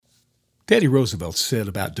Teddy Roosevelt said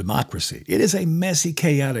about democracy, it is a messy,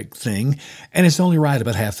 chaotic thing, and it's only right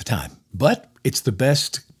about half the time. But it's the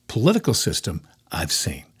best political system I've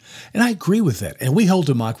seen. And I agree with that. And we hold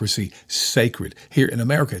democracy sacred here in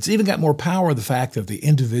America. It's even got more power, the fact of the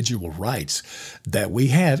individual rights that we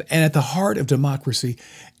have. And at the heart of democracy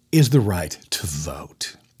is the right to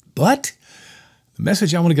vote. But the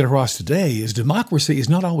message I want to get across today is democracy is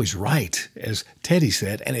not always right, as Teddy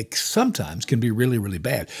said, and it sometimes can be really, really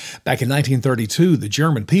bad. Back in 1932, the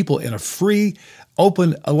German people in a free,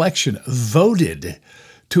 open election voted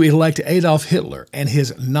to elect Adolf Hitler and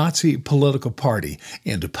his Nazi political party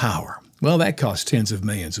into power. Well, that cost tens of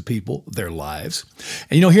millions of people their lives.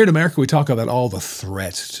 And here in America, we talk about all the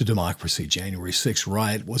threats to democracy. January 6th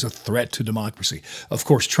riot was a threat to democracy. Of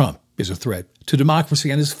course, Trump is a threat to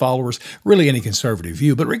democracy and his followers, really any conservative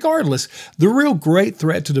view. But regardless, the real great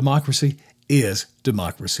threat to democracy is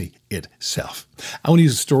democracy itself. I want to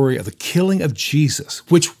use the story of the killing of Jesus,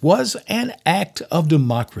 which was an act of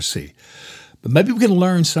democracy. But maybe we can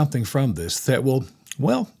learn something from this that will,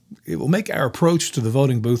 it will make our approach to the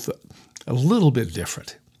voting booth a little bit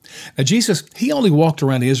different. Now, Jesus, he only walked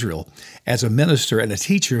around Israel as a minister and a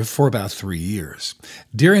teacher for about 3 years.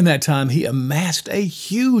 During that time, he amassed a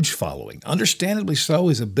huge following. Understandably so,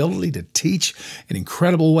 his ability to teach in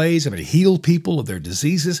incredible ways, he healed people of their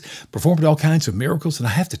diseases, performed all kinds of miracles. And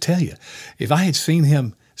I have to tell you, if I had seen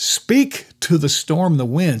him speak to the storm, the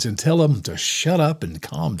winds, and tell them to shut up and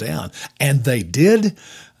calm down, and they did,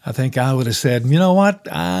 I think I would have said, you know what,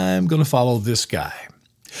 I'm going to follow this guy.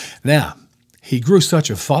 Now, he grew such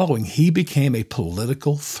a following, he became a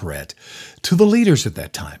political threat to the leaders at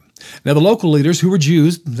that time. Now, the local leaders, who were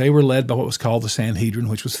Jews, they were led by what was called the Sanhedrin,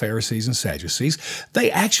 which was Pharisees and Sadducees.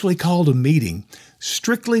 They actually called a meeting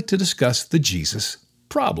strictly to discuss the Jesus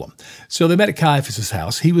problem. So they met at Caiaphas'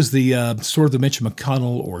 house. He was the sort of the Mitch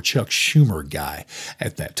McConnell or Chuck Schumer guy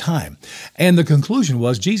at that time. And the conclusion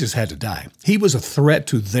was Jesus had to die. He was a threat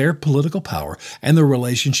to their political power and the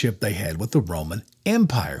relationship they had with the Roman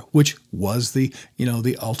Empire, which was the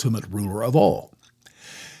ultimate ruler of all.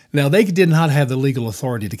 Now, they did not have the legal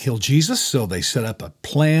authority to kill Jesus, so they set up a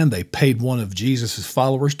plan. They paid one of Jesus'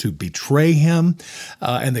 followers to betray him,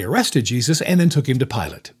 and they arrested Jesus and then took him to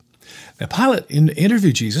Pilate. Now, Pilate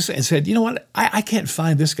interviewed Jesus and said, you know what, I can't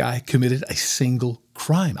find this guy committed a single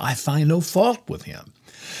crime. I find no fault with him.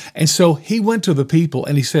 And so he went to the people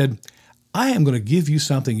and he said, I am going to give you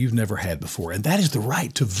something you've never had before, and that is the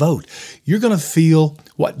right to vote. You're going to feel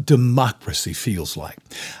what democracy feels like.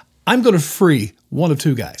 I'm going to free one of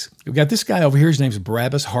two guys. We've got this guy over here. His name's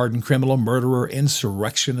Barabbas, hardened criminal, murderer,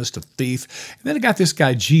 insurrectionist, a thief. And then I got this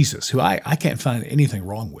guy, Jesus, who I can't find anything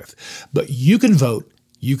wrong with. But you can vote.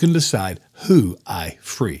 You can decide who I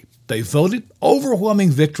free. They voted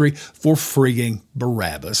overwhelming victory for freeing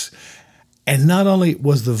Barabbas. And not only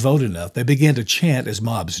was the vote enough, they began to chant as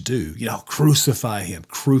mobs do, crucify him,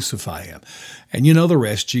 crucify him. And you know the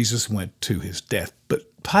rest, Jesus went to his death. But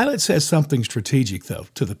Pilate said something strategic, though,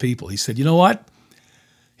 to the people. He said, you know what?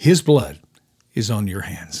 His blood is on your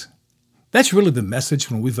hands. That's really the message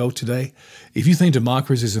when we vote today. If you think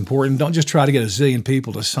democracy is important, don't just try to get a zillion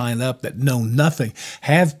people to sign up that know nothing.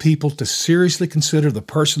 Have people to seriously consider the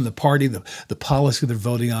person, the party, the policy they're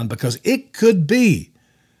voting on, because it could be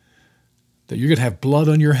that you're going to have blood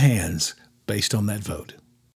on your hands based on that vote.